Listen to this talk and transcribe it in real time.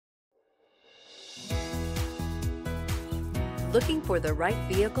Looking for the right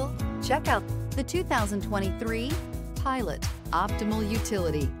vehicle? Check out the 2023 Pilot. Optimal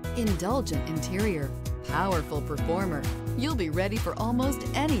utility, indulgent interior, powerful performer. You'll be ready for almost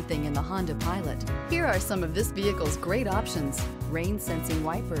anything in the Honda Pilot. Here are some of this vehicle's great options: rain sensing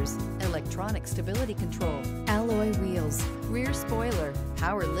wipers, electronic stability control, alloy wheels, rear spoiler,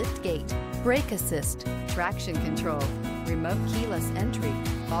 power lift gate, brake assist, traction control, remote keyless entry,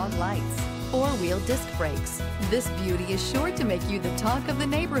 fog lights, four-wheel disc brakes. This beauty is sure to make you the talk of the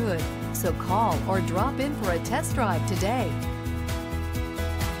neighborhood. So call or drop in for a test drive today.